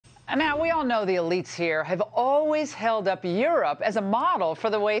And now, we all know the elites here have always held up Europe as a model for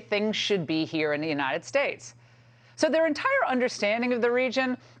the way things should be here in the United States. So their entire understanding of the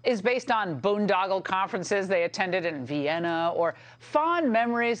region is based on boondoggle conferences they attended in Vienna or fond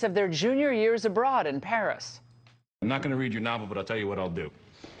memories of their junior years abroad in Paris. I'm not going to read your novel, but I'll tell you what I'll do.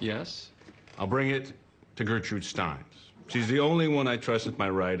 Yes? I'll bring it to Gertrude Stein's. She's the only one I trust with my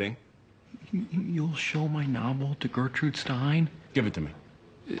writing. You'll show my novel to Gertrude Stein? Give it to me.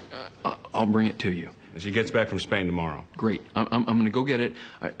 I'll bring it to you. She gets back from Spain tomorrow. Great. I'm going to go get it.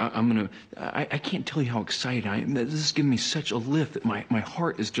 I can't tell you how excited I am. This is giving me such a lift that my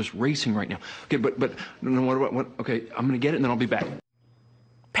heart is just racing right now. Okay, but what? Okay, I'm going to get it and then I'll be back.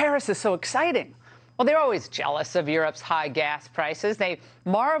 Paris is so exciting. Well, they're always jealous of Europe's high gas prices. They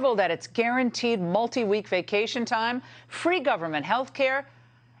marveled at its guaranteed multi-week vacation time, free government health care,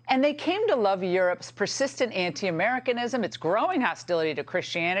 and they came to love Europe's persistent anti-Americanism, its growing hostility to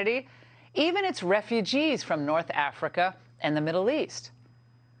Christianity, even its refugees from North Africa and the Middle East.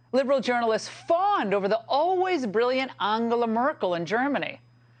 Liberal journalists fawned over the always brilliant Angela Merkel in Germany.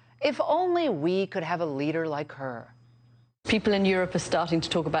 If only we could have a leader like her. People in Europe are starting to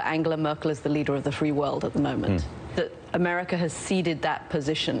talk about Angela Merkel as the leader of the free world at the moment. That America has ceded that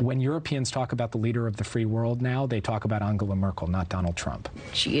position. When Europeans talk about the leader of the free world now, they talk about Angela Merkel, not Donald Trump.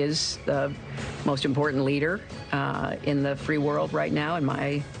 She is the most important leader in the free world right now, in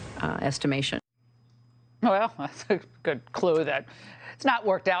my estimation. Well, that's a good clue that it's not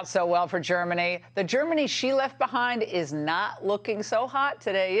worked out so well for Germany. The Germany she left behind is not looking so hot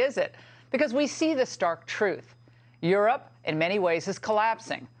today, is it? Because we see the stark truth. Europe, in many ways, is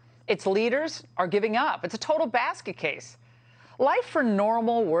collapsing. Its leaders are giving up. It's a total basket case. Life for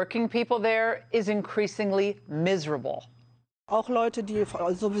normal working people there is increasingly miserable.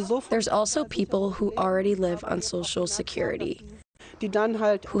 There's also people who already live on Social Security,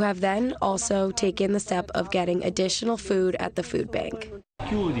 who have then also taken the step of getting additional food at the food bank.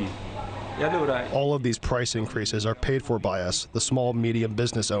 All of these price increases are paid for by us, the small, medium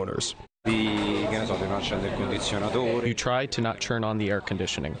business owners. You try to not turn on the air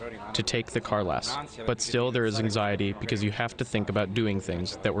conditioning, to take the car less, but still there is anxiety because you have to think about doing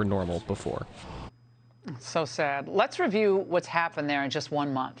things that were normal before. So sad. Let's review what's happened there in just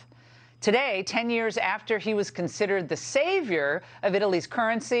 1 month. Today, 10 years after he was considered the savior of Italy's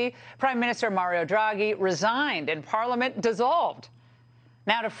currency, Prime Minister Mario Draghi resigned and Parliament dissolved.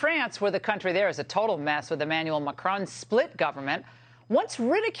 Now to France, where the country there is a total mess with Emmanuel Macron's split government. Once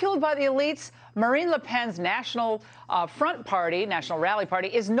ridiculed by the elites, Marine Le Pen's National Front Party, National Rally Party,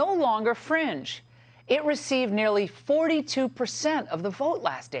 is no longer fringe. It received nearly 42% of the vote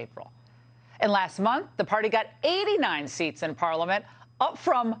last April. And last month, the party got 89 seats in Parliament, up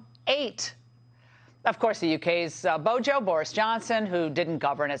from 8. Of course, the UK's Bojo, Boris Johnson, who didn't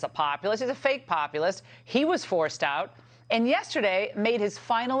govern as a populist, he's a fake populist. He was forced out, and yesterday made his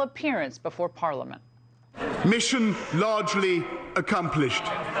final appearance before Parliament. Mission largely accomplished.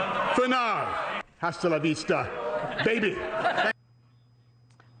 For now. Hasta la vista, baby.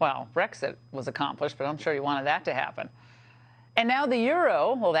 Well, Brexit was accomplished, but I'm sure you wanted that to happen. And now the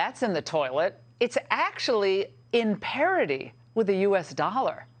euro, well, that's in the toilet. It's actually in parity with the U.S.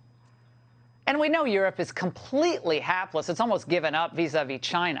 dollar. And we know Europe is completely hapless. It's almost given up vis-a-vis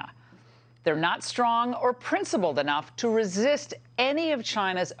China. They're not strong or principled enough to resist any of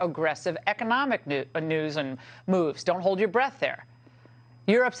China's aggressive economic news and moves. Don't hold your breath there.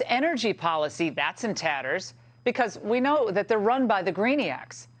 Europe's energy policy, that's in tatters, because we know that they're run by the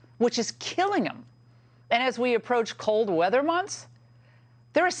Greeniacs, which is killing them. And as we approach cold weather months,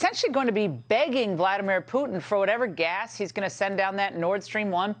 they're essentially going to be begging Vladimir Putin for whatever gas he's going to send down that Nord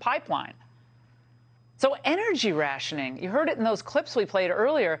Stream 1 pipeline. So energy rationing, you heard it in those clips we played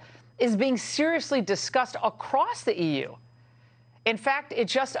earlier, is being seriously discussed across the EU. In fact, it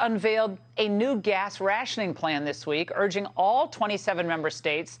just unveiled a new gas rationing plan this week, urging all 27 member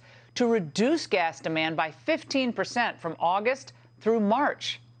states to reduce gas demand by 15% from August through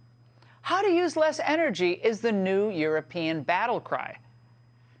March. How to use less energy is the new European battle cry.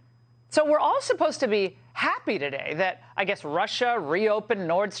 So we're all supposed to be happy today that, I guess, Russia reopened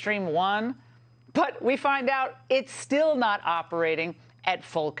Nord Stream 1, but we find out it's still not operating at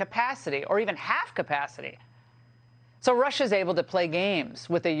full capacity or even half capacity. So Russia's able to play games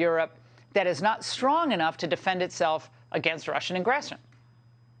with a Europe that is not strong enough to defend itself against Russian aggression.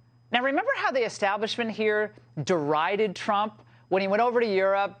 Now, remember how the establishment here derided Trump when he went over to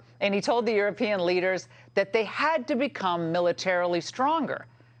Europe and he told the European leaders that they had to become militarily stronger.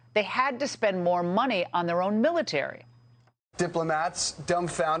 They had to spend more money on their own military. Diplomats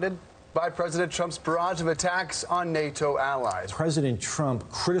dumbfounded, by President Trump's barrage of attacks on NATO allies. President Trump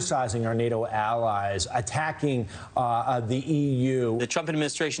criticizing our NATO allies, attacking the EU. The Trump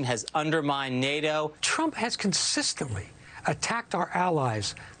administration has undermined NATO. Trump has consistently attacked our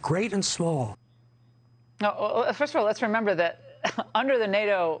allies, great and small. No, first of all, let's remember that under the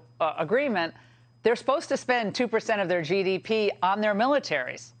NATO agreement, they're supposed to spend 2% of their GDP on their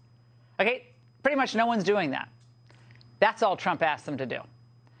militaries. Okay? Pretty much no one's doing that. That's all Trump asked them to do.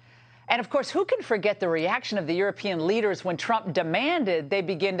 And, of course, who can forget the reaction of the European leaders when Trump demanded they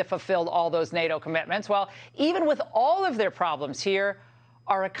begin to fulfill all those NATO commitments? Well, even with all of their problems here,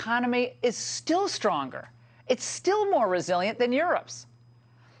 our economy is still stronger. It's still more resilient than Europe's.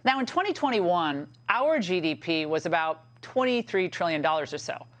 Now, in 2021, our GDP was about $23 trillion or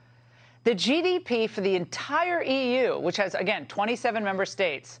so. The GDP for the entire EU, which has, again, 27 member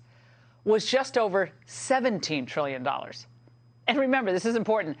states, was just over $17 trillion. And remember, this is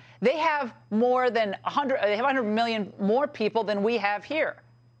important. They have more than 100 million more people than we have here.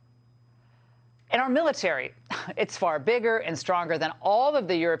 And our military, it's far bigger and stronger than all of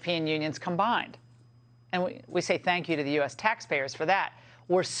the European unions combined. And we say thank you to the U.S. taxpayers for that.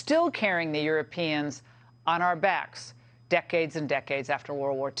 We're still carrying the Europeans on our backs decades and decades after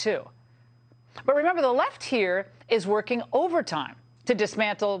World War II. But remember, the left here is working overtime to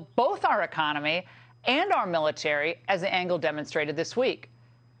dismantle both our economy and our military, as Angle demonstrated this week.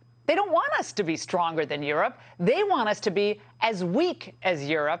 They don't want us to be stronger than Europe. They want us to be as weak as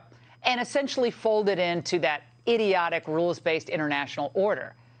Europe and essentially folded into that idiotic rules-based international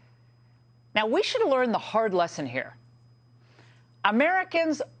order. Now, we should learn the hard lesson here.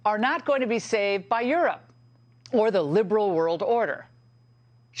 Americans are not going to be saved by Europe or the liberal world order.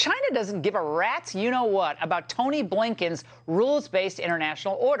 China doesn't give a rat's you-know-what about Tony Blinken's rules-based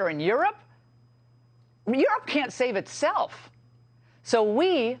international order. In Europe can't save itself. So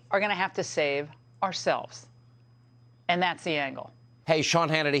we are going to have to save ourselves. And that's the angle. Hey, Sean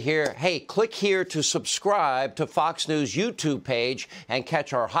Hannity here. Hey, click here to subscribe to Fox News YouTube page and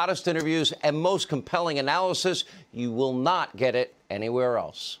catch our hottest interviews and most compelling analysis. You will not get it anywhere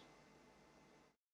else.